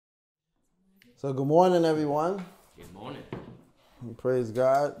So good morning, everyone. Good morning. Praise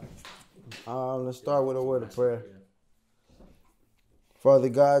God. Let's start with a word of prayer. Father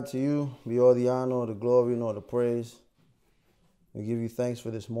God, to you be all the honor, the glory, and all the praise. We give you thanks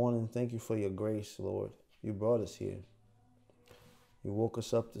for this morning. Thank you for your grace, Lord. You brought us here. You woke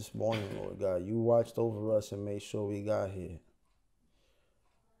us up this morning, Lord God. You watched over us and made sure we got here.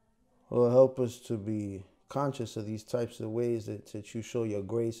 Lord, help us to be conscious of these types of ways that you show your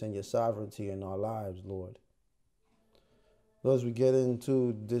grace and your sovereignty in our lives, Lord. Lord, as we get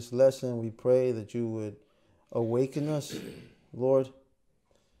into this lesson, we pray that you would awaken us, Lord.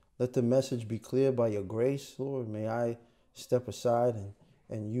 Let the message be clear by your grace, Lord. May I step aside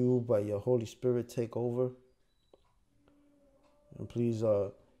and you, by your Holy Spirit, take over. And please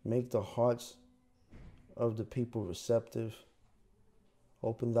make the hearts of the people receptive.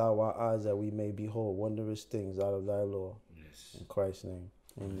 Open thou our eyes that we may behold wondrous things out of thy law. Yes. In Christ's name.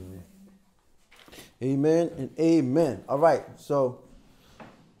 Amen. Amen and amen. All right, so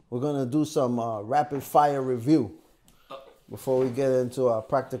we're going to do some rapid fire review before we get into our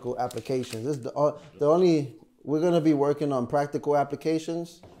practical applications. This is we're going to be working on practical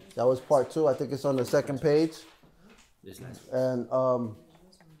applications. That was part 2. I think it's on the second page. And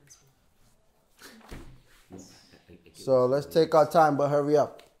so let's take our time, but hurry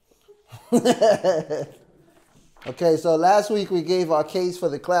up. Okay, so last week we gave our case for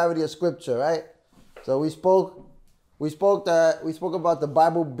the clarity of Scripture, right? So we spoke about the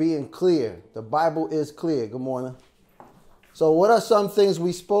Bible being clear. The Bible is clear. Good morning. So what are some things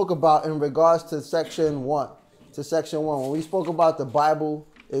we spoke about in regards to section 1? When we spoke about the Bible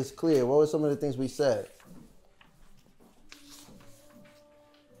is clear, what were some of the things we said?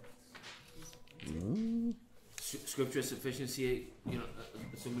 Scripture sufficiency,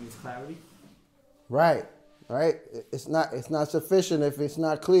 assuming it's clarity. Right. It's not sufficient if it's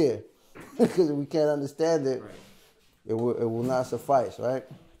not clear, because we can't understand it. Right. It will not suffice, right?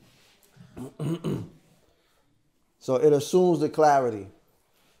 So it assumes the clarity.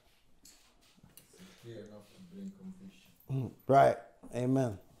 Right.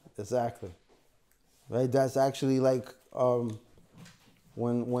 Amen. Exactly. Right. That's actually like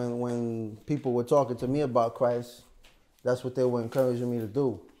when people were talking to me about Christ, that's what they were encouraging me to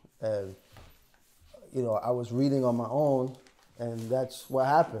do. And I was reading on my own, and that's what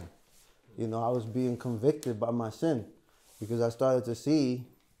happened. I was being convicted by my sin because I started to see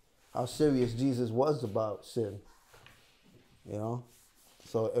how serious Jesus was about sin.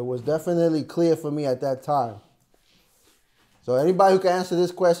 So it was definitely clear for me at that time. So anybody who can answer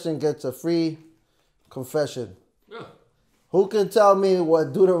this question gets a free confession. Yeah. Who can tell me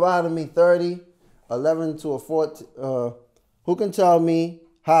what Deuteronomy 30, 11 to 14, who can tell me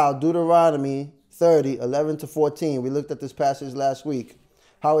how Deuteronomy 30, 11 to 14, we looked at this passage last week,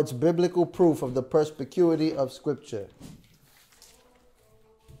 how it's biblical proof of the perspicuity of Scripture?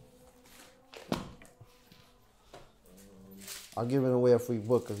 I'll give it away a free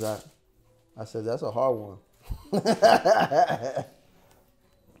book because I said that's a hard one.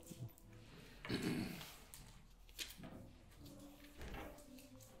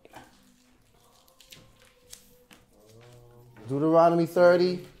 Deuteronomy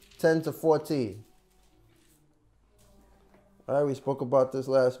 30, 10 to 14. All right, we spoke about this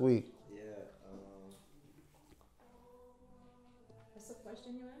last week. Yeah. What's the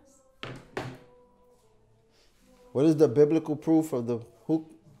question you asked? What is the biblical proof of who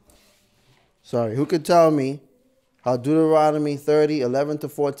can tell me how Deuteronomy 30, 11 to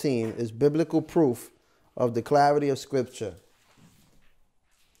 14 is biblical proof of the clarity of Scripture?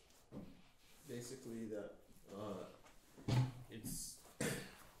 Basically that it's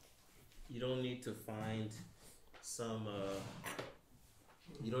you don't need to find some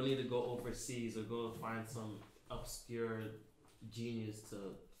you don't need to go overseas or go find some obscure genius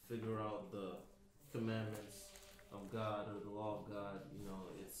to figure out the commandments of God or the law of God.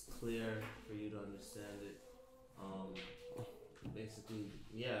 It's clear for you to understand it. Basically,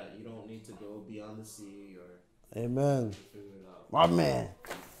 you don't need to go beyond the sea or Amen. figure it out. My man.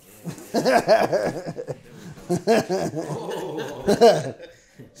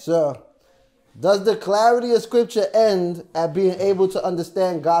 So, does the clarity of Scripture end at being able to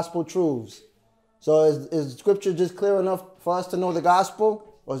understand gospel truths? So is Scripture just clear enough for us to know the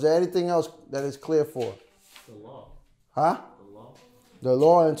gospel? Or is there anything else that is clear for? The law. Huh? The law. The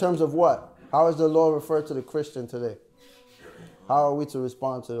law in terms of what? How is the law referred to the Christian today? How are we to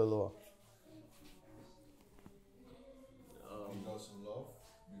respond to the law? Because of love.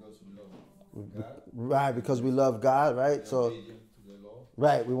 God. Right, because we love God, right? So, To the law.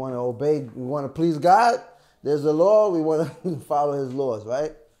 right, we want to obey, we want to please God. There's the law, we want to follow his laws,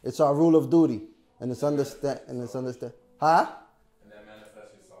 right? It's our rule of duty. And it's understand. And it's understand. Huh? And that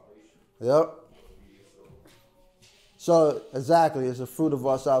manifests your salvation. Yep. So exactly, it's a fruit of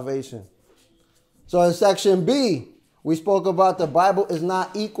our salvation. So in section B, we spoke about the Bible is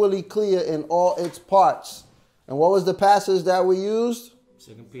not equally clear in all its parts. And what was the passage that we used?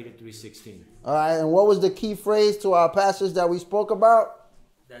 2 Peter 3:16. All right, and what was the key phrase to our passage that we spoke about?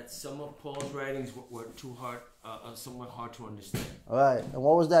 That some of Paul's writings were too hard, somewhat hard to understand. All right, and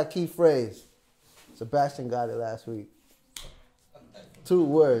what was that key phrase? Sebastian got it last week. 2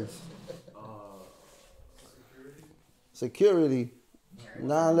 words. Security.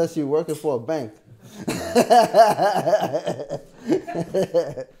 Not unless you're working for a bank.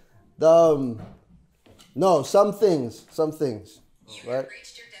 No, some things. You right? have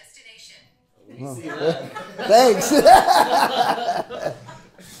reached your destination. Thanks.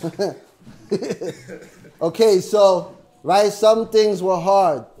 Okay, so, right, some things were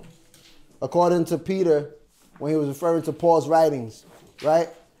hard, according to Peter, when he was referring to Paul's writings, right?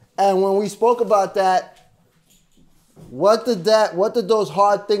 And when we spoke about that, what did those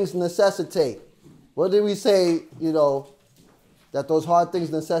hard things necessitate? What did we say, that those hard things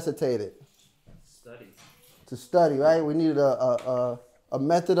necessitated? Study. To study, right? We needed a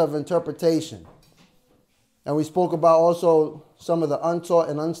method of interpretation. And we spoke about also some of the untaught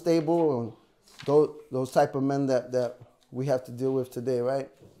and unstable and those type of men that we have to deal with today, right?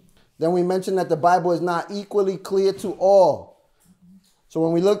 Then we mentioned that the Bible is not equally clear to all. So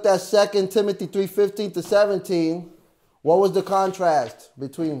when we looked at 2 Timothy 3:15 to 17, what was the contrast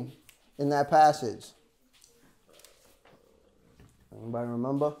between in that passage? Anybody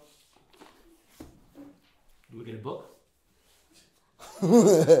remember? Do we get a book?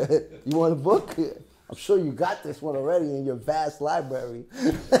 You want a book? I'm sure you got this one already in your vast library.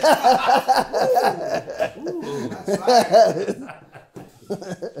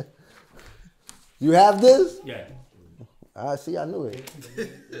 You have this? Yeah. I see, I knew it. Did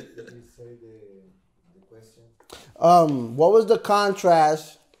you say the question? What was the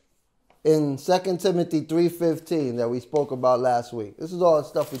contrast in 2 Timothy 3:15 that we spoke about last week? This is all the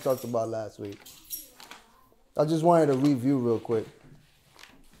stuff we talked about last week. I just wanted to review real quick.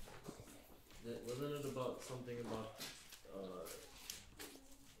 Wasn't it about something about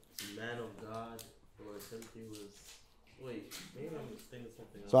man of God, or Timothy was? Wait, maybe I'm thinking of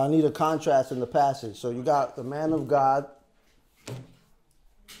something else. So I need a contrast in the passage. So you got the man of God.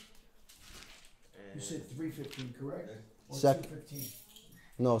 You said 3:15, correct? Or Sec- 2:15?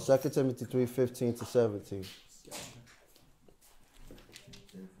 No, 2 Timothy 3:15 to 17.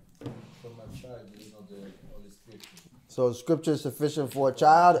 For my child, there is not the Holy Scripture. So scripture is sufficient for a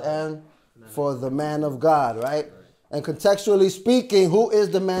child and for the man of God, right? And contextually speaking, who is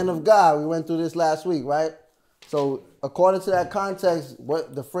the man of God? We went through this last week, right? So according to that context,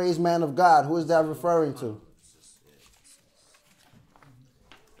 what the phrase man of God, who is that referring to?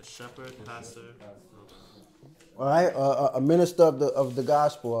 A shepherd, pastor. All right, a minister of the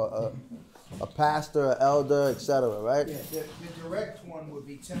gospel, a pastor, an elder, etc. Right? Yeah, the direct one would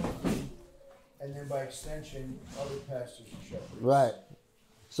be Timothy, and then by extension, other pastors and shepherds. Right.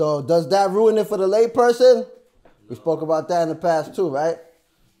 So does that ruin it for the lay person? We spoke about that in the past too, right?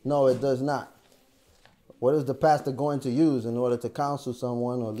 No, it does not. What is the pastor going to use in order to counsel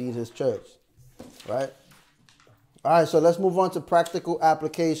someone or lead his church? Right? All right, so let's move on to practical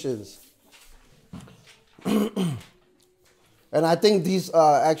applications. And I think these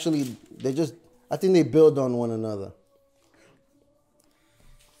are actually, I think they build on one another.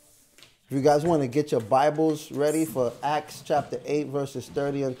 If you guys want to get your Bibles ready for Acts chapter 8, verses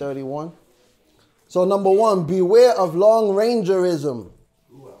 30 and 31. So number 1, beware of long rangerism.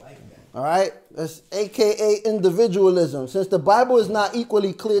 Ooh, I like that. All right? That's AKA individualism. Since the Bible is not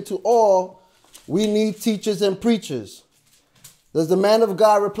equally clear to all, we need teachers and preachers. Does the man of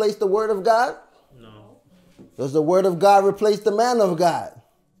God replace the word of God? No. Does the word of God replace the man of God?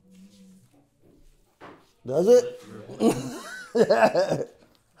 Does it?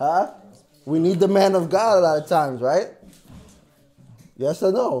 Huh? We need the man of God a lot of times, right? Yes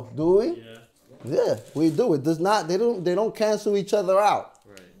or no? Do we? Yeah. Yeah, we do. It does not. They don't cancel each other out.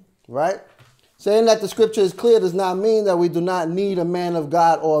 Right. Right? Saying that the scripture is clear does not mean that we do not need a man of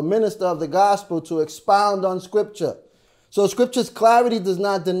God or a minister of the gospel to expound on scripture. So scripture's clarity does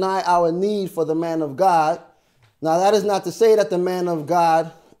not deny our need for the man of God. Now that is not to say that the man of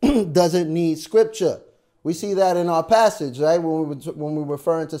God doesn't need scripture. We see that in our passage, right? When we're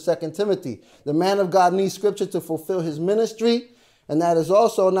referring to 2 Timothy. The man of God needs scripture to fulfill his ministry. And that is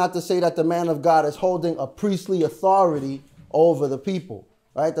also not to say that the man of God is holding a priestly authority over the people,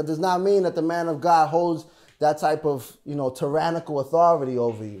 right? That does not mean that the man of God holds that type of, tyrannical authority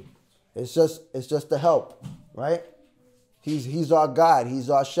over you, It's just the help, right? He's our guide. He's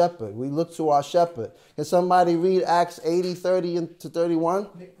our shepherd. We look to our shepherd. Can somebody read Acts 80, 30 to 31?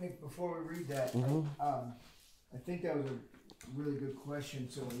 Nick, before we read that, I think that was a really good question.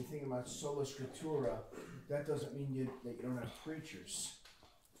 So when you think about sola scriptura, that doesn't mean that you don't have preachers.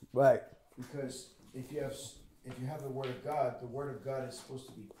 Right. Because if you have the Word of God is supposed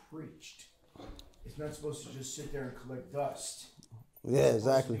to be preached. It's not supposed to just sit there and collect dust. Yeah,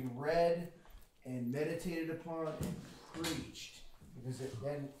 exactly. It's supposed to be read and meditated upon and preached. Because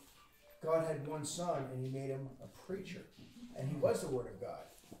then God had one son and he made him a preacher. And he was the Word of God.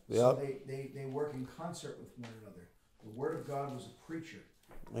 Yep. So they work in concert with one another. The Word of God was a preacher.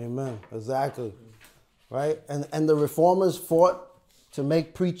 Amen. Exactly. Right? And the reformers fought to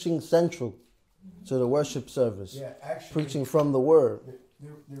make preaching central to the worship service. Yeah, actually. Preaching from the Word.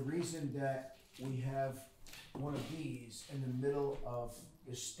 The reason that we have one of these in the middle of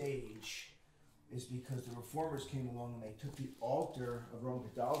the stage is because the reformers came along and they took the altar of Roman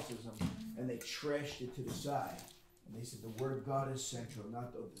Catholicism and they trashed it to the side. And they said the Word of God is central,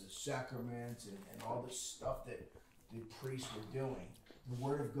 not the sacraments and all the stuff that the priests were doing. The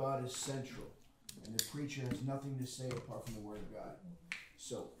Word of God is central. And the preacher has nothing to say apart from the Word of God.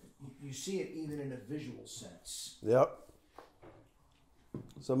 So you see it even in a visual sense. Yep.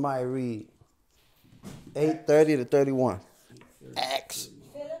 Somebody read 8:30 to 31. Acts.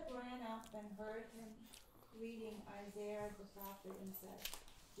 Philip ran up and heard him reading Isaiah the prophet and said,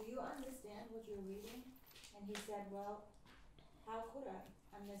 "Do you understand what you're reading?" And he said, "Well, how could I,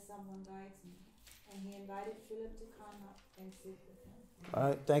 unless someone guides me?" And he invited Philip to come up and sit with him. All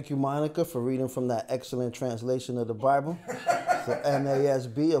right. Thank you, Monica, for reading from that excellent translation of the Bible. So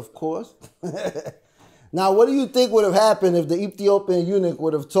NASB, of course. Now, what do you think would have happened if the Ethiopian eunuch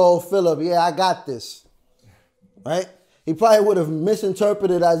would have told Philip, "Yeah, I got this"? Right? He probably would have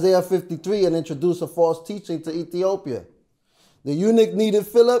misinterpreted Isaiah 53 and introduced a false teaching to Ethiopia. The eunuch needed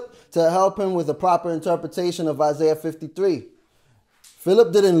Philip to help him with the proper interpretation of Isaiah 53.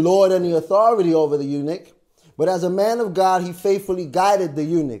 Philip didn't lord any authority over the eunuch, but as a man of God, he faithfully guided the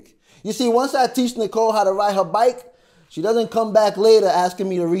eunuch. You see, once I teach Nicole how to ride her bike, she doesn't come back later asking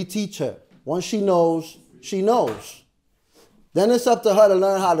me to reteach her. Once she knows, she knows. Then it's up to her to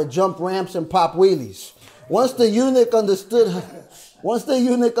learn how to jump ramps and pop wheelies. Once the eunuch understood,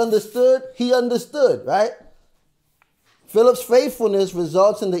 he understood, right? Philip's faithfulness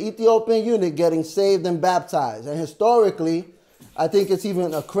results in the Ethiopian eunuch getting saved and baptized. And historically, I think it's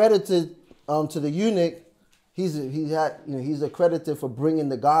even accredited to the eunuch. He's accredited for bringing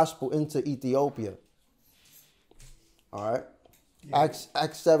the gospel into Ethiopia. All right. Yeah. Acts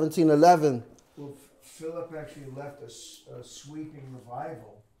 17:11. Well, Philip actually left a sweeping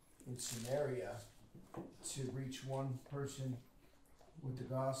revival in Samaria to reach one person with the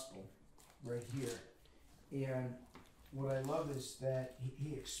gospel right here. And what I love is that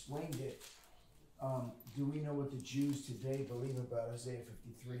he explained it. Do we know what the Jews today believe about Isaiah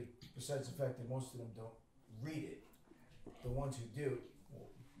 53? Besides the fact that most of them don't read it. The ones who do,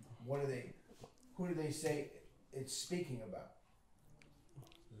 who do they say it's speaking about?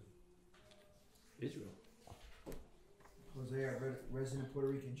 Israel. Hosea, resident Puerto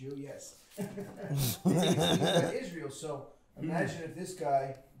Rican Jew? Yes. It's speaking about Israel. So imagine if this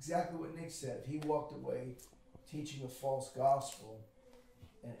guy, exactly what Nick said, if he walked away teaching a false gospel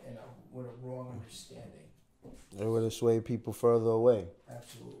and with a wrong understanding. It would have swayed people further away.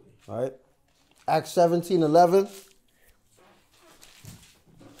 Absolutely. All right. Acts 17:11.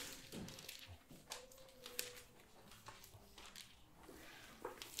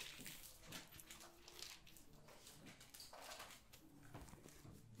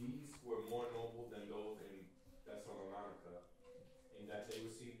 These were more noble than those in Thessalonica, in that they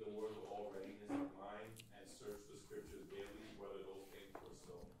received the word with all readiness of mind and searched the scriptures daily whether those things were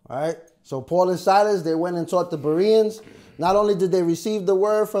so. All right. So Paul and Silas, they went and taught the Bereans. Not only did they receive the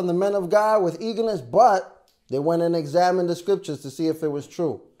word from the men of God with eagerness, but they went and examined the scriptures to see if it was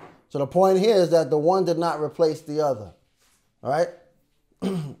true. So the point here is that the one did not replace the other. All right.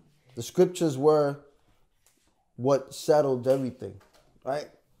 The scriptures were what settled everything. Right.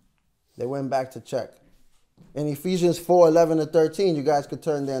 They went back to check. In Ephesians 4:11 to 13, you guys could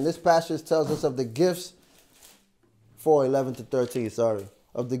turn there. And this passage tells us of the gifts, 4:11 to 13, sorry,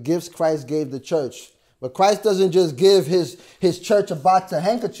 of the gifts Christ gave the church. But Christ doesn't just give his church a box of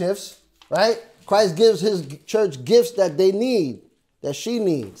handkerchiefs, right? Christ gives his church gifts that they need, that she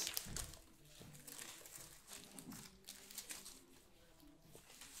needs.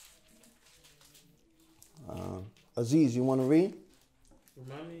 Aziz, you want to read?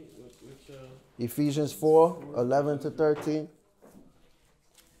 Remind me which Ephesians 4:11 to 13.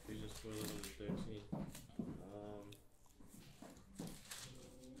 Ephesians 4:11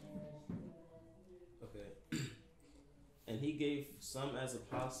 some as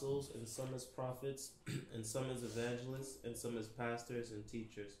apostles, and some as prophets, and some as evangelists, and some as pastors and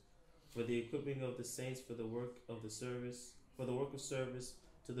teachers, for the equipping of the saints for the work of service,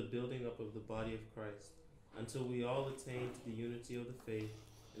 to the building up of the body of Christ, until we all attain to the unity of the faith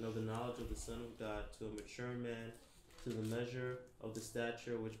and of the knowledge of the Son of God, to a mature man, to the measure of the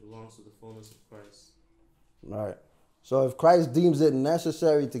stature which belongs to the fullness of Christ. Right. So if Christ deems it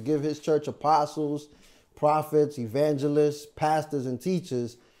necessary to give his church apostles, prophets, evangelists, pastors, and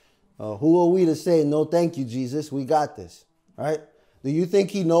teachers, who are we to say, no, thank you, Jesus, we got this, right? Do you think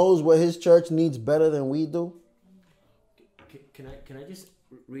he knows what his church needs better than we do? Can I just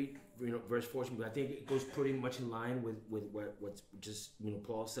read verse 14? But I think it goes pretty much in line with what just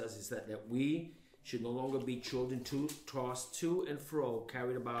Paul says, is that we should no longer be children tossed to and fro,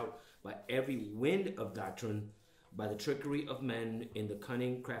 carried about by every wind of doctrine, by the trickery of men, in the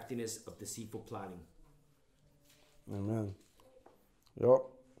cunning craftiness of deceitful plotting. Amen. Yep.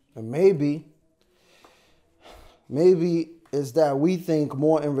 And maybe it's that we think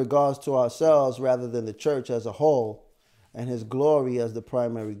more in regards to ourselves rather than the church as a whole and his glory as the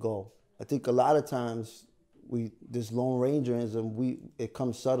primary goal. I think a lot of times this Lone Rangerism, it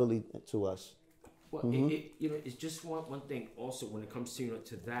comes subtly to us. Well, it's just one thing also when it comes to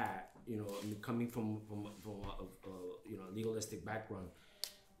to that. Coming from a legalistic background,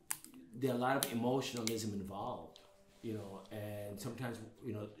 there are a lot of emotionalism involved. And sometimes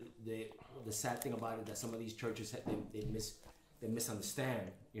the sad thing about it that some of these churches they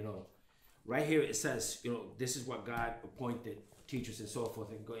misunderstand. Right here it says this is what God appointed teachers and so forth,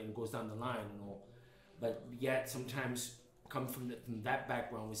 and it goes down the line but yet sometimes come from that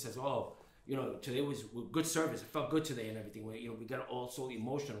background, which says, oh, today was good service, it felt good today and everything. We got all so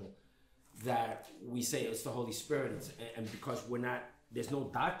emotional that we say it's the Holy Spirit, and because there's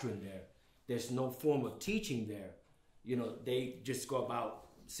no doctrine there, there's no form of teaching there. They just go about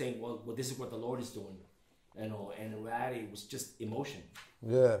saying, well, this is what the Lord is doing, and in reality, it was just emotion.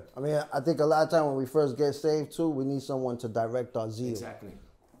 Yeah, I mean, I think a lot of time when we first get saved too, we need someone to direct our zeal. Exactly.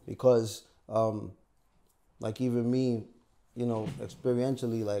 Because, like even me,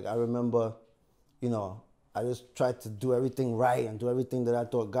 experientially, like I remember, I just tried to do everything right and do everything that I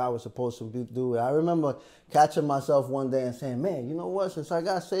thought God was supposed to do. I remember catching myself one day and saying, man, you know what? Since I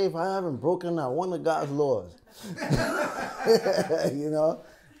got saved, I haven't broken out one of God's laws.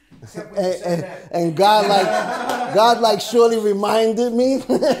 And God surely reminded me.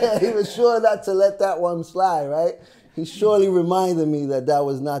 He was sure not to let that one slide, right? He surely reminded me that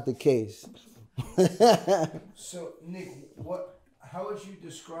was not the case. So, Nick, how would you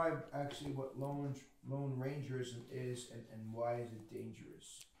describe actually what Lone Rangerism is, and why is it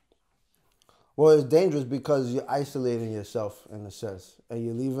dangerous? Well, it's dangerous because you're isolating yourself in a sense, and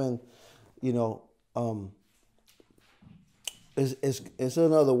you're leaving, it's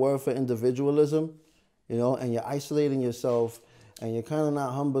another word for individualism, and you're isolating yourself, and you're kind of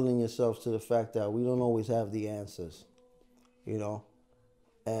not humbling yourself to the fact that we don't always have the answers, and you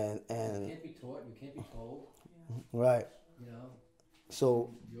can't be taught, you can't be told. Right.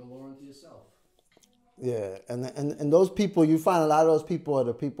 So you're alone to yourself. Yeah, and those people, you find a lot of those people are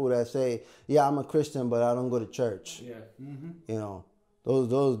the people that say, yeah, I'm a Christian, but I don't go to church. Yeah. Mm-hmm.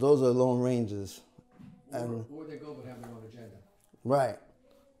 Those are Lone Rangers. Or they go but have their own agenda. Right.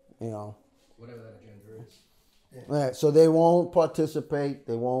 Whatever that agenda is. Yeah. Right. So they won't participate.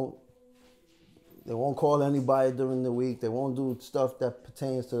 They won't call anybody during the week. They won't do stuff that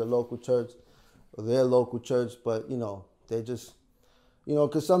pertains to the local church or their local church. But they just,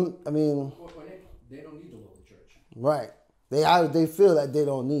 because they don't need the local church. Right. They feel that they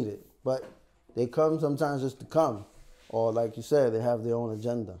don't need it, but they come sometimes just to come, or like you said, they have their own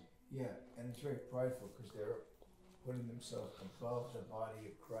agenda. Yeah, and it's very prideful because they're putting themselves above the body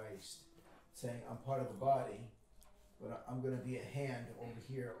of Christ, saying, I'm part of the body, but I'm going to be a hand over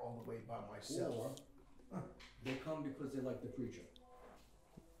here all the way by myself. Or they come because they like the preacher.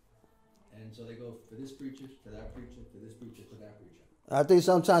 And so they go for this preacher, to that preacher, to this preacher, to that preacher. I think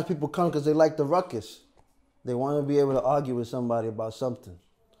sometimes people come because they like the ruckus. They want to be able to argue with somebody about something.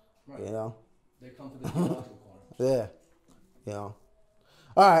 Right. They come to the theological corner. Yeah. All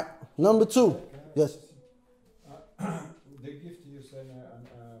right. Number 2. Yes. The gift you said on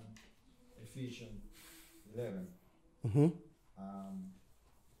Ephesians 11. Mm-hmm.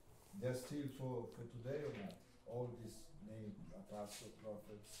 They're still for today or not? All these named apostles,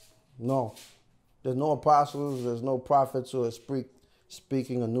 prophets? No. There's no apostles. There's no prophets who are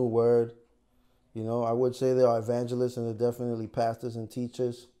speaking a new word. I would say there are evangelists and there are definitely pastors and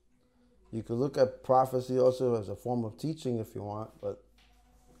teachers. You could look at prophecy also as a form of teaching if you want, but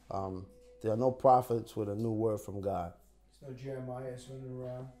there are no prophets with a new word from God. No Jeremiah swimming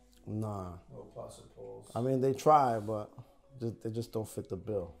around. Nah. No Apostle Paul's. I mean, they try, but they just don't fit the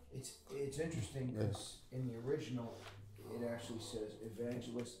bill. It's interesting because in the original, it actually says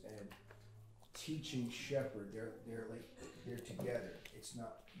evangelist and teaching shepherd. They're together. It's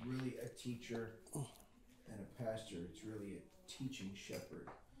not really a teacher and a pastor. It's really a teaching shepherd.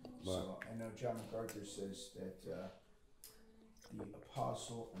 Right. So I know John MacArthur says that the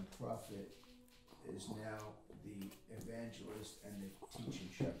apostle and prophet is now the evangelist and the teaching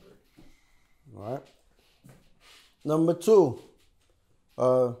shepherd. All right. Number 2.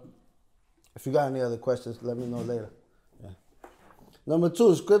 If you got any other questions, let me know later. Yeah. Number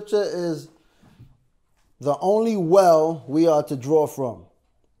 2, scripture is the only well we are to draw from.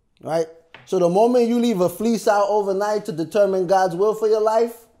 Right? So the moment you leave a fleece out overnight to determine God's will for your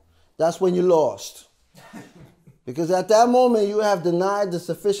life, that's when you're lost. Because at that moment, you have denied the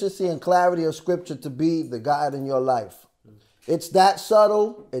sufficiency and clarity of scripture to be the guide in your life. It's that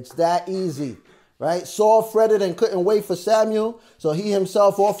subtle. It's that easy. Right? Saul fretted and couldn't wait for Samuel, so he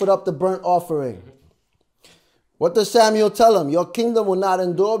himself offered up the burnt offering. What does Samuel tell him? Your kingdom will not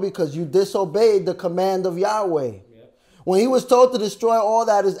endure because you disobeyed the command of Yahweh. Yep. When he was told to destroy all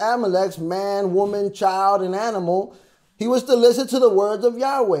that is Amalek's, man, woman, child, and animal, he was to listen to the words of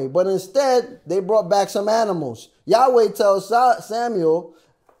Yahweh. But instead, they brought back some animals. Yahweh tells Samuel,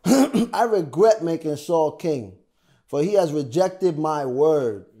 I regret making Saul king, for he has rejected my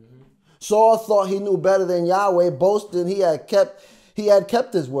word. Saul thought he knew better than Yahweh, boasting he had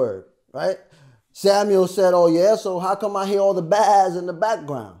kept his word, right? Samuel said, oh yeah, so how come I hear all the bads in the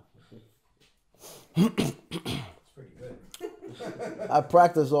background? It's pretty good. I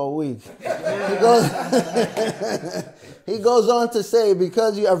practice all week. He goes on to say,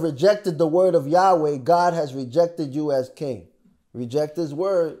 because you have rejected the word of Yahweh, God has rejected you as king. Reject his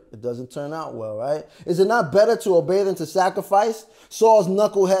word, it doesn't turn out well, right? Is it not better to obey than to sacrifice? Saul's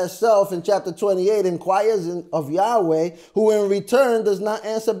knucklehead self in chapter 28 inquires of Yahweh, who in return does not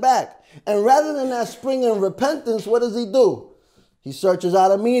answer back. And rather than that springing repentance, what does he do? He searches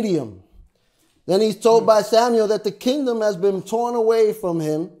out a medium. Then he's told by Samuel that the kingdom has been torn away from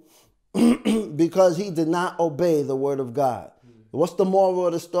him because he did not obey the word of God. What's the moral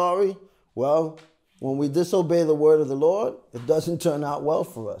of the story? Well, when we disobey the word of the Lord, it doesn't turn out well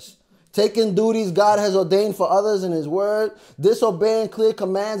for us. Taking duties God has ordained for others in his word, disobeying clear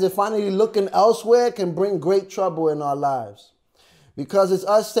commands, and finally looking elsewhere can bring great trouble in our lives. Because it's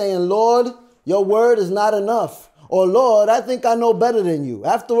us saying, Lord, your word is not enough. Or Lord, I think I know better than you.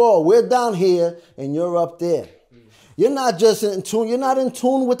 After all, we're down here and you're up there. You're not just in tune. You're not in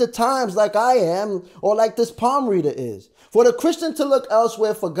tune with the times like I am or like this palm reader is. For the Christian to look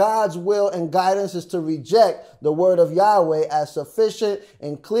elsewhere for God's will and guidance is to reject the word of Yahweh as sufficient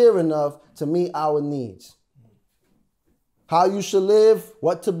and clear enough to meet our needs. How you should live,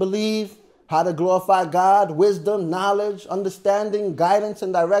 what to believe, how to glorify God, wisdom, knowledge, understanding, guidance,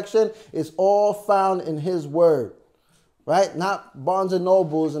 and direction is all found in his word. Right? Not Barnes and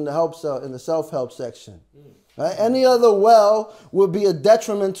Nobles in the self-help section. Right? Any other well would be a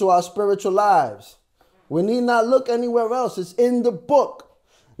detriment to our spiritual lives. We need not look anywhere else. It's in the book.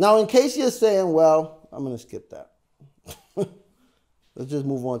 Now, in case you're saying, well, I'm going to skip that. Let's just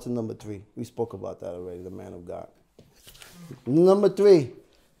move on to number 3. We spoke about that already, the man of God. Number 3,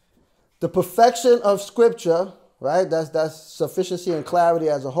 the perfection of scripture, right? That's sufficiency and clarity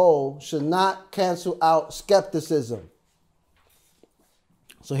as a whole, should not cancel out skepticism.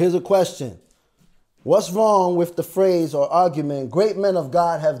 So here's a question. What's wrong with the phrase or argument, great men of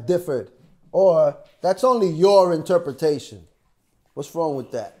God have differed? Or, that's only your interpretation. What's wrong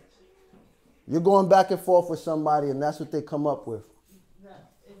with that? You're going back and forth with somebody and that's what they come up with.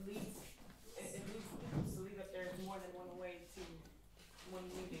 It leads people to believe that there's more than one way to one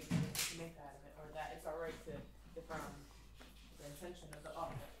meaning to make out of it, or that it's alright to define the intention of the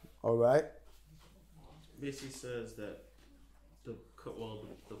author. All right. Basically says that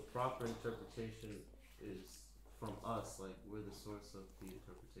the proper interpretation is from us, like we're the source of the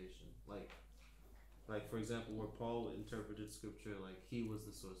interpretation. Like for example, where Paul interpreted scripture, like he was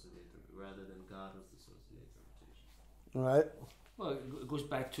the source of the interpretation, rather than God was the source of the interpretation. All right. Well, it goes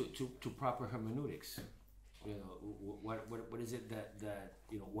back to proper hermeneutics. You know, what is it that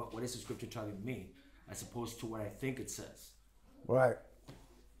you know, what is the scripture telling me, as opposed to what I think it says. Right.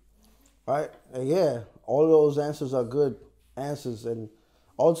 Right. And yeah, all those answers are good answers, and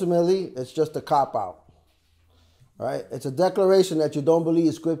ultimately, it's just a cop-out. Right? It's a declaration that you don't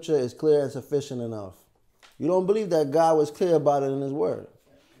believe scripture is clear and sufficient enough. You don't believe that God was clear about it in his word.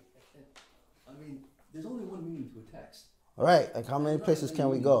 I mean, there's only one meaning to a text. All right. Like how many places can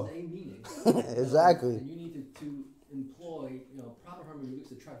we go? Same meaning. Exactly. And you need to employ for a proper hermeneutics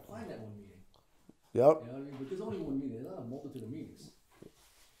to try to find that one meeting. Yep. You know what I mean? But there's only one meeting. There's not a multitude of meetings.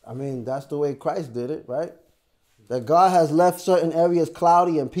 I mean, that's the way Christ did it, right? That God has left certain areas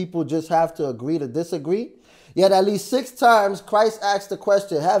cloudy and people just have to agree to disagree. Yet at least 6 times Christ asks the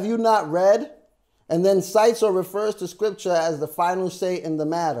question, have you not read? And then cites or refers to scripture as the final say in the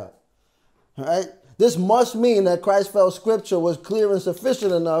matter. All right? This must mean that Christ felt scripture was clear and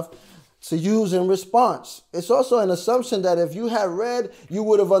sufficient enough to use in response. It's also an assumption that if you had read, you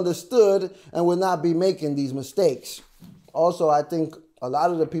would have understood and would not be making these mistakes. Also, I think a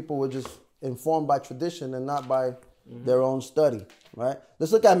lot of the people were just informed by tradition and not by their own study, right?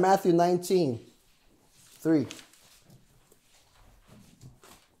 Let's look at Matthew 19:3.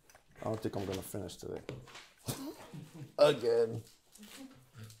 I don't think I'm going to finish today. Again.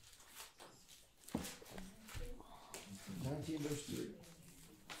 19 verse 3.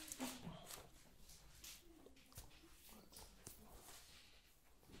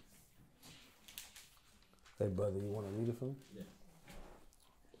 Hey, brother, you want to read it for me? Yeah.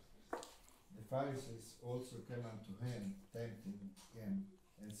 The Pharisees also came unto him, tempting him,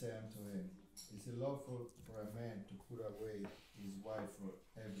 and said unto him, Is it lawful for a man to put away his wife for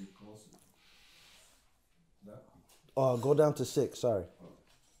every cause? That? Go down to 6, sorry.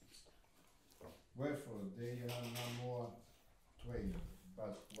 Wherefore they are no more twain,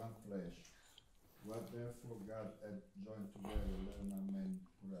 but one flesh. What therefore God hath joined together, let no man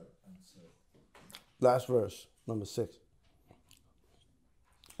put out and say. Last verse, number 6.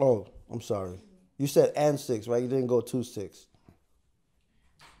 Oh, I'm sorry. You said and 6, right? You didn't go 2-6.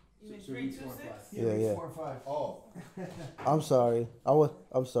 You mean 3, 2, 6? Yeah. 4 and 5. Oh, I'm sorry.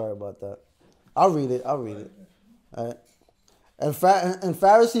 I'm sorry about that. I'll read it. All right. And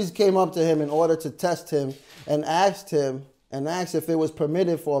Pharisees came up to him in order to test him and asked if it was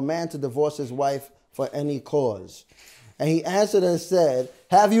permitted for a man to divorce his wife for any cause. And he answered and said,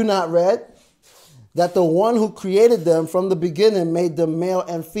 have you not read that the one who created them from the beginning made them male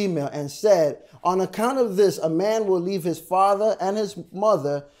and female, and said, on account of this, a man will leave his father and his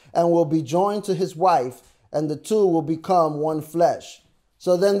mother and will be joined to his wife, and the two will become one flesh.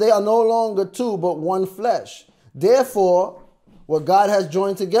 So then they are no longer two, but one flesh. Therefore, what God has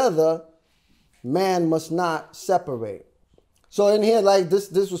joined together, man must not separate. So in here, like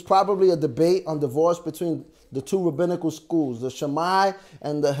this was probably a debate on divorce between the two rabbinical schools, the Shammai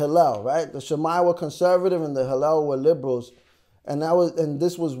and the Hillel, right? The Shammai were conservative and the Hillel were liberals. And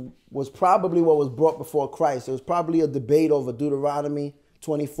this was probably what was brought before Christ. It was probably a debate over Deuteronomy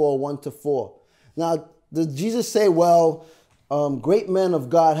 24, 1-4. Now, did Jesus say, well, great men of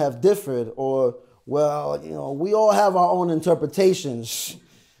God have differed, or, well, we all have our own interpretations?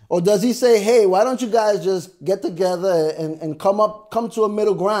 Or does he say, hey, why don't you guys just get together and come to a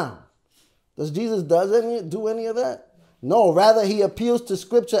middle ground? Does Jesus do any of that? No, rather he appeals to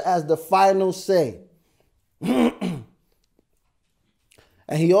scripture as the final say. And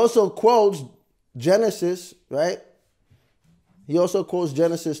he also quotes Genesis, right? He also quotes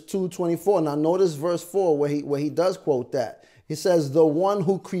Genesis 2:24. Now notice verse 4 where he does quote that. He says, the one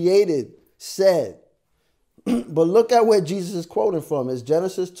who created said. But look at where Jesus is quoting from. It's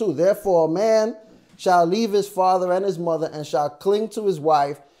Genesis 2. Therefore, a man shall leave his father and his mother and shall cling to his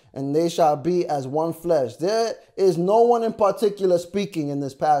wife, and they shall be as one flesh. There is no one in particular speaking in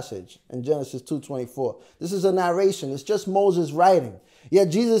this passage in Genesis 2:24. This is a narration. It's just Moses writing. Yet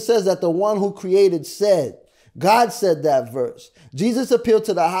Jesus says that the one who created said. God said that verse. Jesus appealed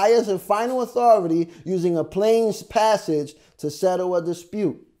to the highest and final authority using a plain passage to settle a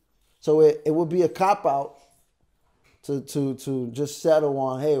dispute. So it would be a cop-out to just settle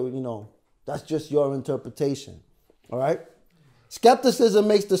on, hey, that's just your interpretation. All right? Skepticism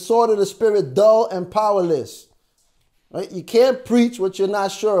makes the sword of the Spirit dull and powerless. Right? You can't preach what you're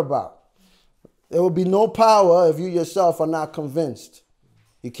not sure about. There will be no power if you yourself are not convinced.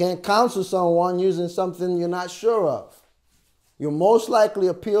 You can't counsel someone using something you're not sure of. You'll most likely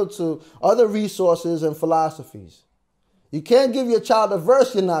appeal to other resources and philosophies. You can't give your child a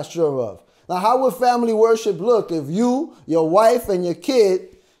verse you're not sure of. Now, how would family worship look if you, your wife, and your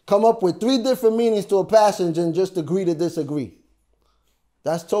kid come up with 3 different meanings to a passage and just agree to disagree?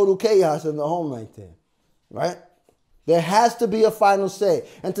 That's total chaos in the home right there, right? There has to be a final say.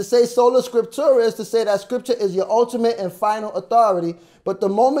 And to say sola scriptura is to say that scripture is your ultimate and final authority. But the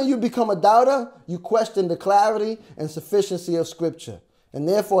moment you become a doubter, you question the clarity and sufficiency of scripture. And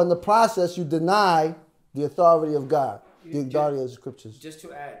therefore, in the process, you deny the authority of God, the authority of the scriptures. Just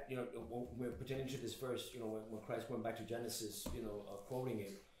to add, we're pertaining to this verse, when Christ went back to Genesis, quoting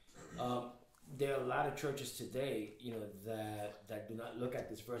it, there are a lot of churches today, that do not look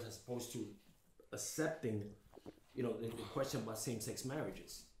at this verse as opposed to accepting you know, the question about same-sex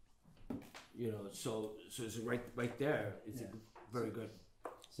marriages. You know, so it's right there. It's very good.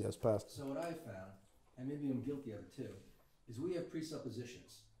 Yes, Pastor. So what I found, and maybe I'm guilty of it too, is we have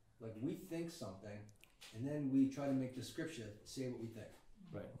presuppositions. Like we think something, and then we try to make the scripture say what we think.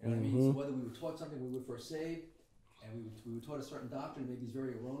 Right. You know what I mean? So whether we were taught something when we were first saved, and we were taught a certain doctrine, maybe it's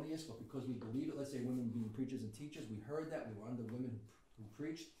very erroneous, but because we believe it, let's say women being preachers and teachers, we heard that, we were under women who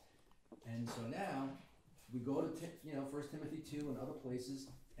preached, and so now we go to 1 Timothy 2 and other places,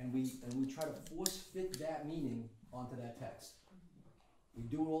 and we try to force fit that meaning onto that text. We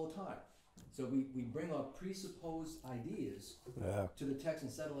do it all the time. So we bring our presupposed ideas to the text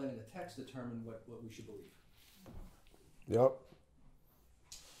instead of letting the text determine what we should believe. Yep.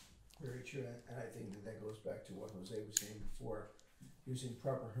 Very true, and I think that goes back to what Jose was saying before. Using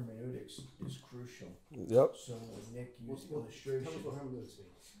proper hermeneutics is crucial. Yep. So when Nick used illustration. Tell us what hermeneutics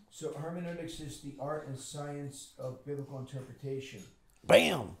means. So hermeneutics is the art and science of biblical interpretation.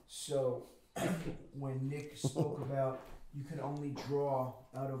 Bam! So when Nick spoke about you can only draw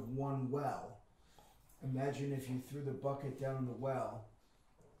out of one well, imagine if you threw the bucket down the well,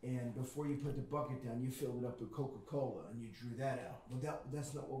 and before you put the bucket down, you filled it up with Coca-Cola and you drew that out. Well,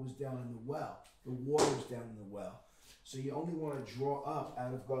 that's not what was down in the well. The water's down in the well. So you only want to draw up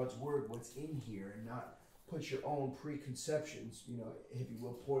out of God's word what's in here and not put your own preconceptions, if you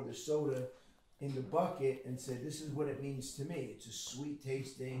will, pour the soda in the bucket and say, this is what it means to me. It's a sweet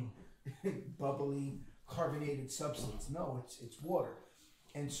tasting, bubbly, carbonated substance. No, it's water.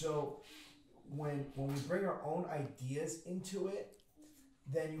 And so when we bring our own ideas into it,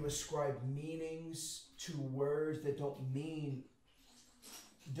 then you ascribe meanings to words that don't mean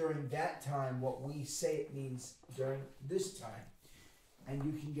during that time what we say it means during this time. And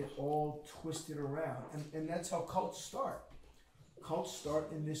you can get all twisted around. And that's how cults start. Cults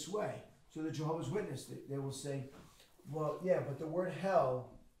start in this way. So the Jehovah's Witness, they will say, well, yeah, but the word hell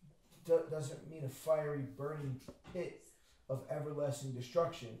doesn't mean a fiery burning pit of everlasting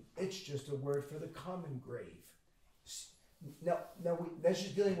destruction. It's just a word for the common grave. Now that's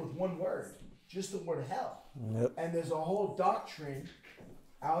just dealing with one word, just the word hell. Yep. And there's a whole doctrine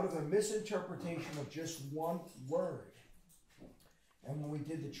out of a misinterpretation of just one word. And when we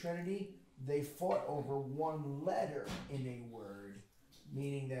did the Trinity, they fought over one letter in a word,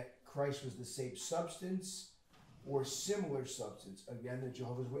 meaning that Christ was the same substance or similar substance. Again, the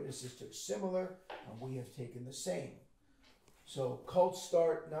Jehovah's Witnesses took similar, and we have taken the same. So cults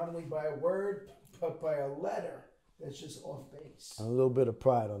start not only by a word, but by a letter. That's just off base. A little bit of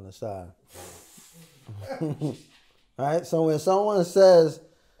pride on the side. All right, so when someone says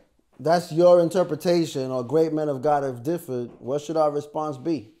that's your interpretation or great men of God have differed, what should our response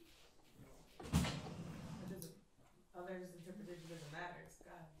be? Others' interpretation doesn't matter. It's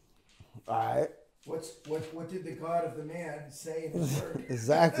God. All right. What did the God of the man say in his word?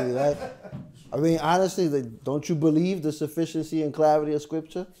 Exactly. Right? I mean, honestly, don't you believe the sufficiency and clarity of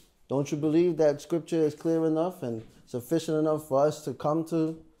Scripture? Don't you believe that Scripture is clear enough and sufficient enough for us to come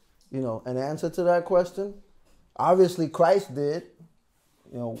to, an answer to that question? Obviously, Christ did.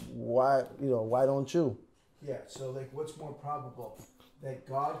 Why don't you? Yeah. So, what's more probable, that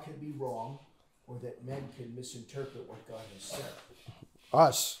God could be wrong, or that men can misinterpret what God has said?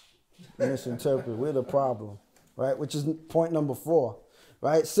 Us misinterpret. We're the problem, right? Which is point number 4,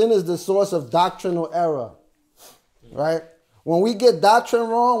 right? Sin is the source of doctrinal error, right? When we get doctrine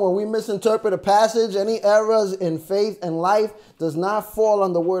wrong, when we misinterpret a passage, any errors in faith and life does not fall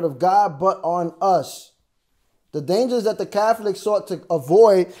on the word of God, but on us. The dangers that the Catholics sought to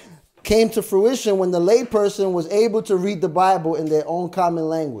avoid came to fruition when the layperson was able to read the Bible in their own common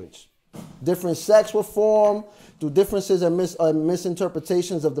language. Different sects were formed through differences and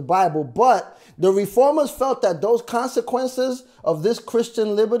misinterpretations of the Bible, but the Reformers felt that those consequences of this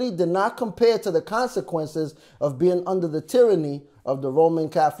Christian liberty did not compare to the consequences of being under the tyranny of the Roman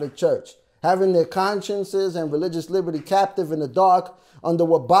Catholic Church, having their consciences and religious liberty captive in the dark under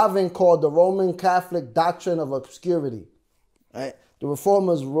what Bavin called the Roman Catholic doctrine of obscurity. Right? The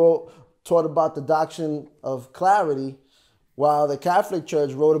Reformers taught about the doctrine of clarity, while the Catholic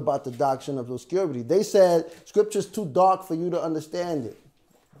Church wrote about the doctrine of obscurity. They said Scripture's too dark for you to understand it,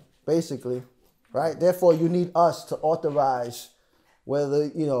 basically, right? Therefore, you need us to authorize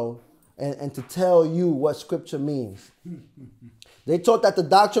whether, and to tell you what Scripture means. They taught that the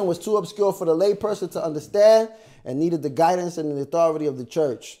doctrine was too obscure for the layperson to understand and needed the guidance and the authority of the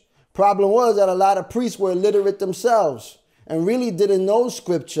church. Problem was that a lot of priests were illiterate themselves and really didn't know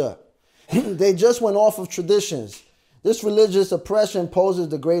Scripture. They just went off of traditions. This religious oppression poses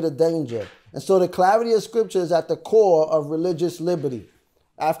the greater danger. And so the clarity of Scripture is at the core of religious liberty.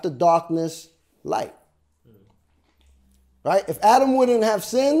 After darkness, light. Right? If Adam wouldn't have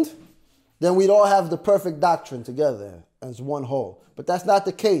sinned, then we'd all have the perfect doctrine together as one whole. But that's not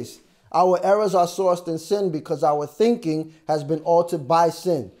the case. Our errors are sourced in sin because our thinking has been altered by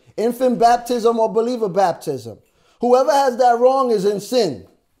sin. Infant baptism or believer baptism. Whoever has that wrong is in sin.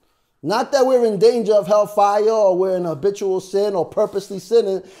 Not that we're in danger of hellfire or we're in habitual sin or purposely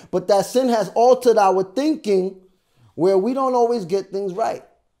sinning, but that sin has altered our thinking where we don't always get things right.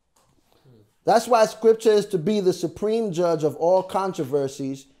 That's why Scripture is to be the supreme judge of all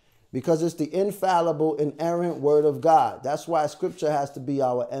controversies, because it's the infallible, inerrant word of God. That's why Scripture has to be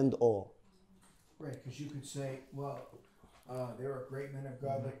our end all. Right, because you could say, well, there are great men of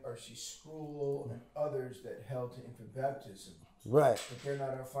God like R.C. Sproul and others that held to infant baptism. Right. But they're not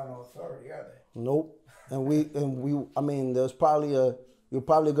our final authority, are they? Nope. And we I mean, you're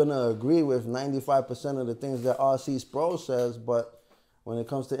probably gonna agree with 95% of the things that R.C. Sproul says, but when it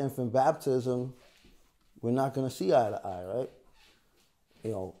comes to infant baptism, we're not gonna see eye to eye, right?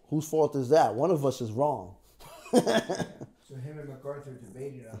 You know, whose fault is that? One of us is wrong. So him and MacArthur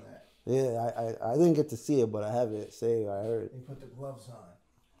debated on that. Yeah, I didn't get to see it, but I have it saved. I heard. They put the gloves on.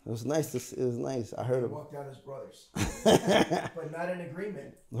 It was nice to see. It was nice. I heard They it. walked out as brothers. But not in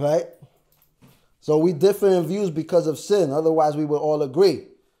agreement. Right? So we differ in views because of sin. Otherwise, we would all agree.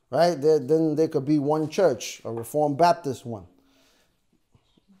 Right? Then there could be one church, a Reformed Baptist one.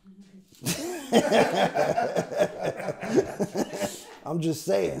 I'm just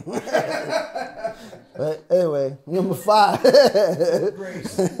saying. But anyway, number 5.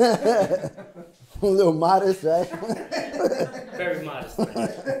 Grace. A little modest, right? Very modest.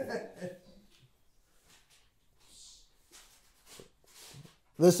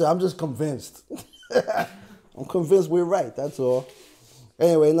 Listen, I'm just convinced. I'm convinced we're right, that's all.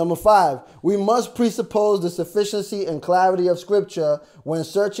 Anyway, number 5, we must presuppose the sufficiency and clarity of Scripture when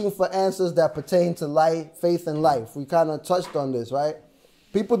searching for answers that pertain to life, faith, and life. We kind of touched on this, right?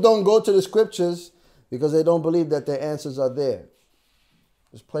 People don't go to the Scriptures because they don't believe that their answers are there.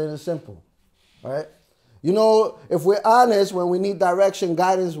 It's plain and simple, right? You know, if we're honest, when we need direction,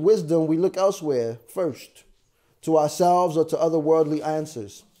 guidance, wisdom, we look elsewhere first, to ourselves or to other worldly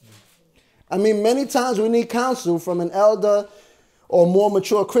answers. I mean, many times we need counsel from an elder or more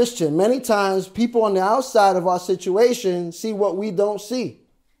mature Christian. Many times people on the outside of our situation see what we don't see.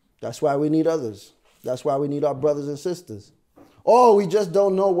 That's why we need others. That's why we need our brothers and sisters. Or we just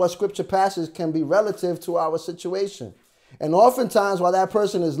don't know what scripture passage can be relative to our situation. And oftentimes while that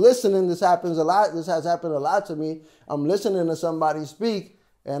person is listening, this happens a lot. This has happened a lot to me. I'm listening to somebody speak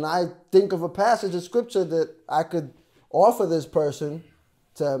and I think of a passage of scripture that I could offer this person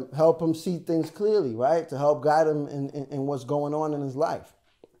to help him see things clearly, right? To help guide him in what's going on in his life.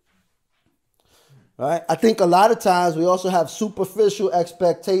 Right? I think a lot of times we also have superficial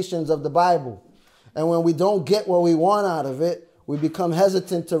expectations of the Bible. And when we don't get what we want out of it, we become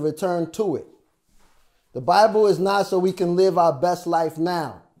hesitant to return to it. The Bible is not so we can live our best life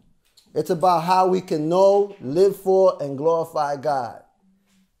now. It's about how we can know, live for, and glorify God.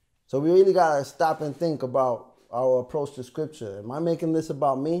 So we really got to stop and think about our approach to scripture. Am I making this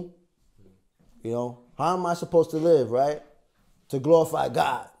about me? You know, how am I supposed to live, right? To glorify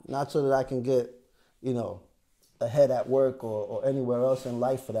God, not so that I can get, you know, ahead at work or anywhere else in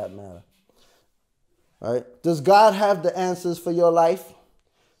life for that matter. Right? Does God have the answers for your life?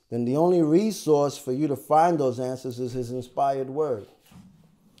 Then the only resource for you to find those answers is his inspired word.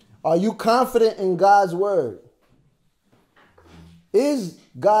 Are you confident in God's word? Is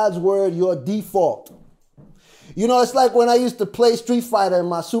God's word your default? You know, it's like when I used to play Street Fighter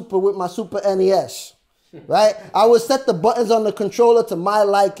with my Super NES, right? I would set the buttons on the controller to my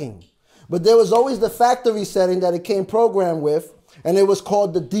liking. But there was always the factory setting that it came programmed with, and it was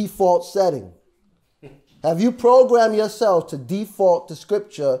called the default setting. Have you programmed yourself to default to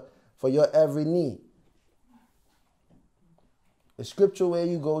scripture for your every need? Is scripture where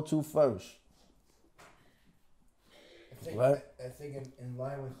you go to first? I think in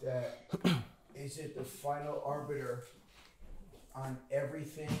line with that, is it the final arbiter on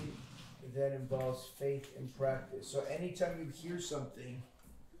everything that involves faith and practice? So anytime you hear something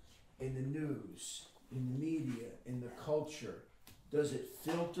in the news, in the media, in the culture, does it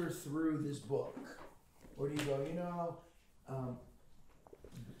filter through this book? Or do you go,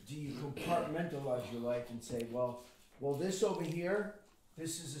 do you compartmentalize your life and say, well, this over here,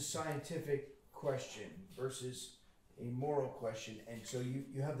 this is a scientific question versus a moral question. And so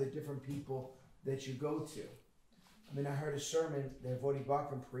you have the different people that you go to. I mean, I heard a sermon that Vodi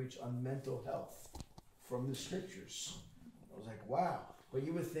Bakum preached on mental health from the scriptures. I was like, wow. But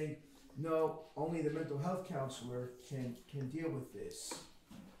you would think, no, only the mental health counselor can deal with this.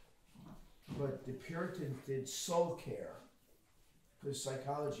 But the Puritans did soul care. Because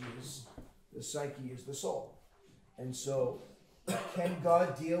psychology is, the psyche is the soul. And so, can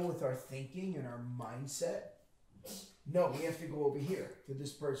God deal with our thinking and our mindset? No, we have to go over here to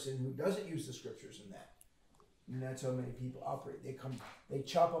this person who doesn't use the scriptures in that. And that's how many people operate. They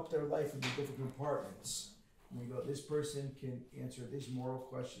chop up their life into different compartments. And we go, this person can answer these moral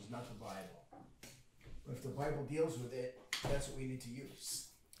questions, not the Bible. But if the Bible deals with it, that's what we need to use.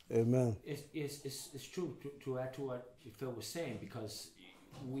 Amen. It's true to add to what Phil was saying, because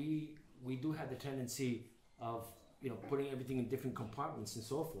we do have the tendency of putting everything in different compartments and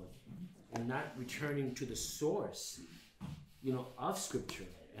so forth, and not returning to the source of Scripture.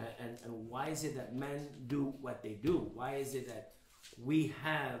 And why is it that men do what they do? Why is it that we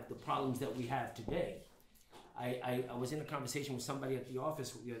have the problems that we have today? I was in a conversation with somebody at the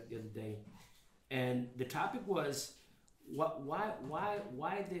office the other day, and the topic was,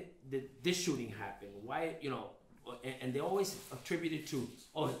 why did this shooting happen? Why, and they always attribute it to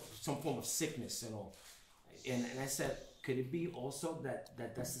some form of sickness and all. And I said, could it be also that's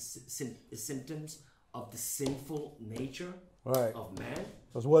the symptoms of the sinful nature of man?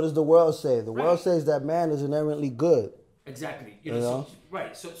 Because what does the world say? The world says that man is inherently good. Exactly. You know?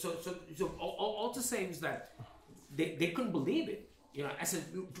 So all to say is that they couldn't believe it. I said,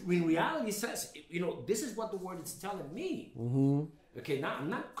 in reality, it says, this is what the word is telling me. Mm-hmm. Okay, now I'm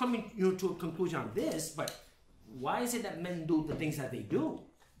not coming to a conclusion on this, but why is it that men do the things that they do?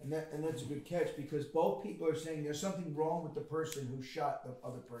 And that's a good catch, because both people are saying there's something wrong with the person who shot the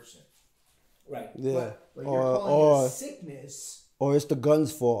other person. Right. Yeah. But you're calling it a sickness. Or it's the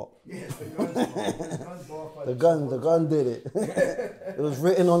gun's fault. Yes, the gun's fault. The gun did it. It was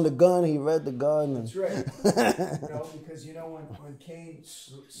written on the gun. He read the gun. That's right. Because when Cain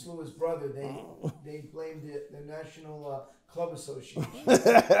slew his brother, they blamed the National Club Association.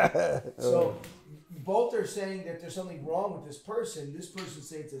 So both are saying that there's something wrong with this person. This person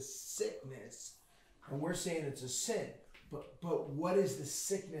says it's a sickness, and we're saying it's a sin. But what is the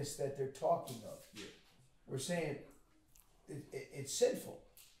sickness that they're talking of here? We're saying it's sinful.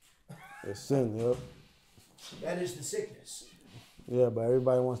 It's sin, yep. That is the sickness. Yeah, but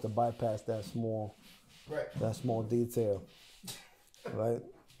everybody wants to bypass that small detail. Right?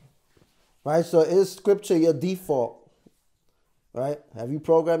 Right, so is scripture your default? Right? Have you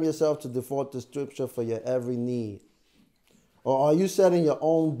programmed yourself to default to scripture for your every need? Or are you setting your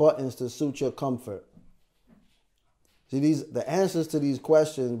own buttons to suit your comfort? See, the answers to these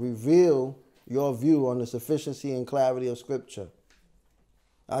questions reveal your view on the sufficiency and clarity of Scripture.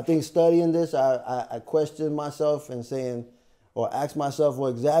 I think studying this, I question myself and saying, or ask myself or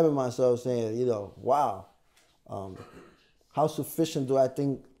examine myself saying, wow, how sufficient do I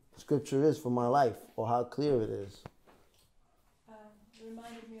think Scripture is for my life, or how clear it is?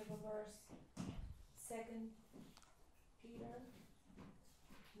 Reminded me of a verse, 2 Peter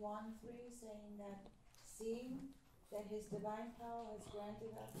 1:3, saying that seeing that his divine power has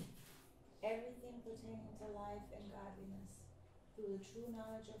granted us everything pertaining to life and godliness through the true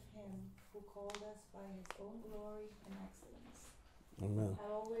knowledge of him who called us by his own glory and excellence. Amen. I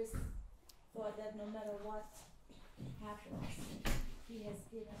always thought that no matter what happens, he has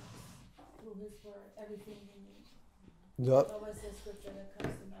given us through his word everything we need. Yep. That's always the scripture that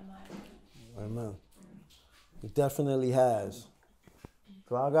comes to my mind. Amen. He definitely has.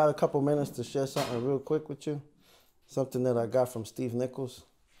 So I got a couple minutes to share something real quick with you. Something that I got from Steve Nichols.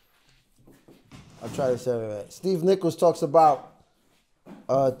 I'll try to say that. Steve Nichols talks about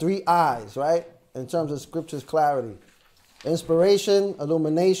 3 eyes, right? In terms of Scripture's clarity. Inspiration,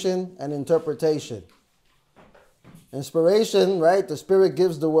 illumination, and interpretation. Inspiration, right? The Spirit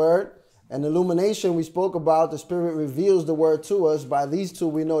gives the word. And illumination, we spoke about, the Spirit reveals the word to us. By these two,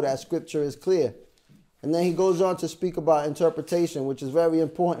 we know that Scripture is clear. And then he goes on to speak about interpretation, which is very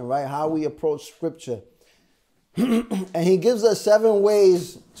important, right? How we approach Scripture. And he gives us 7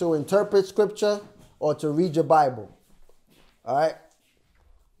 ways to interpret Scripture or to read your Bible. All right?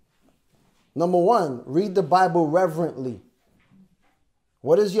 Number 1, read the Bible reverently.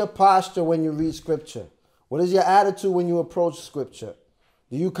 What is your posture when you read Scripture? What is your attitude when you approach Scripture?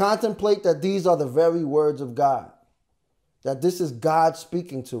 Do you contemplate that these are the very words of God? That this is God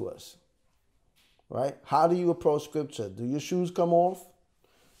speaking to us? Right? How do you approach Scripture? Do your shoes come off?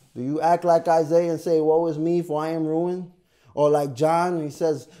 Do you act like Isaiah and say, woe is me, for I am ruined? Or like John, he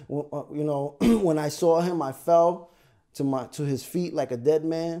says, when I saw him, I fell to his feet like a dead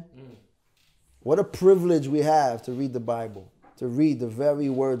man. What a privilege we have to read the Bible, to read the very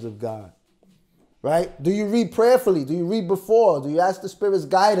words of God. Right? Do you read prayerfully? Do you read before? Do you ask the Spirit's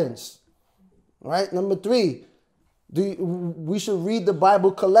guidance? Right? Number 3, we should read the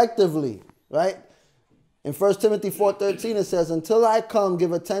Bible collectively. Right? In 1 Timothy 4:13 it says, until I come,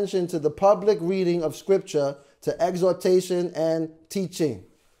 give attention to the public reading of scripture, to exhortation and teaching.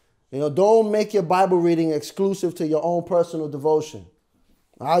 Don't make your Bible reading exclusive to your own personal devotion.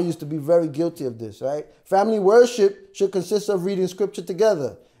 I used to be very guilty of this, right? Family worship should consist of reading scripture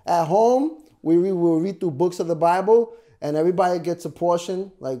together. At home, we'll read through books of the Bible, and everybody gets a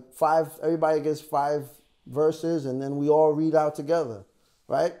portion, everybody gets 5 verses, and then we all read out together,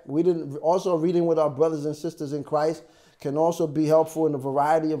 right? Also reading with our brothers and sisters in Christ can also be helpful in a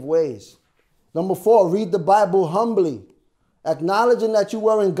variety of ways. Number 4, read the Bible humbly, acknowledging that you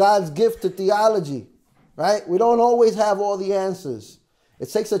were in God's gift to theology, right? We don't always have all the answers. It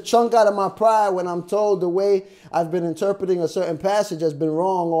takes a chunk out of my pride when I'm told the way I've been interpreting a certain passage has been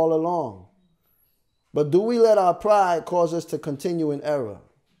wrong all along. But do we let our pride cause us to continue in error?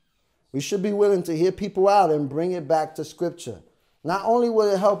 We should be willing to hear people out and bring it back to Scripture. Not only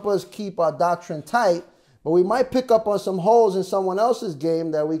will it help us keep our doctrine tight, but we might pick up on some holes in someone else's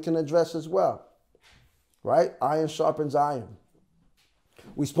game that we can address as well. Right? Iron sharpens iron.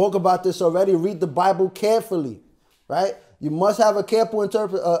 We spoke about this already. Read the Bible carefully. Right? You must have a careful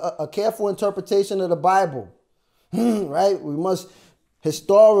interpretation of the Bible. Right? We must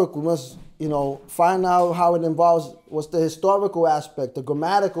find out how it involves, what's the historical aspect, the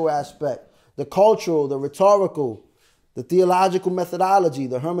grammatical aspect, the cultural, the rhetorical, the theological methodology,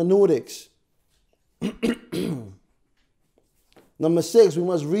 the hermeneutics. Number 6, we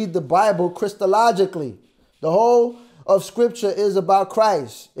must read the Bible Christologically. The whole of Scripture is about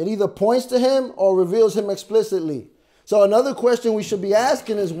Christ. It either points to him or reveals him explicitly. So another question we should be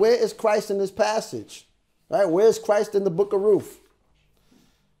asking is, where is Christ in this passage? Right? Where is Christ in the book of Ruth?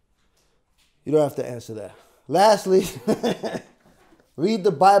 You don't have to answer that. Lastly, read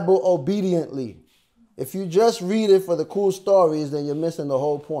the Bible obediently. If you just read it for the cool stories, then you're missing the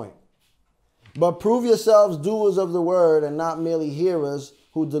whole point. But prove yourselves doers of the word and not merely hearers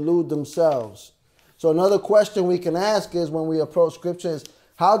who delude themselves. So another question we can ask is, when we approach Scripture, is,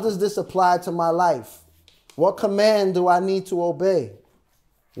 how does this apply to my life? What command do I need to obey?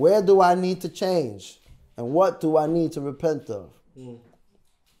 Where do I need to change? And what do I need to repent of?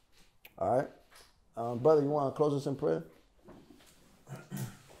 All right. Brother, you want to close us in prayer?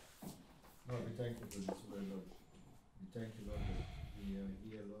 Lord, we thank you for this word, Lord. We thank you, Lord, that we are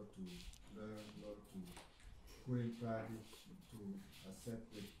here, Lord, to learn, Lord, to put in practice, to accept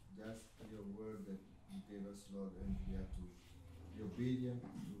it, just your word that you gave us, Lord, and we have to be obedient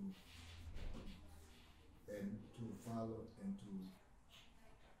to follow and to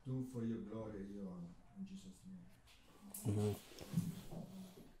do for your glory and your honor. In Jesus' name. Mm-hmm.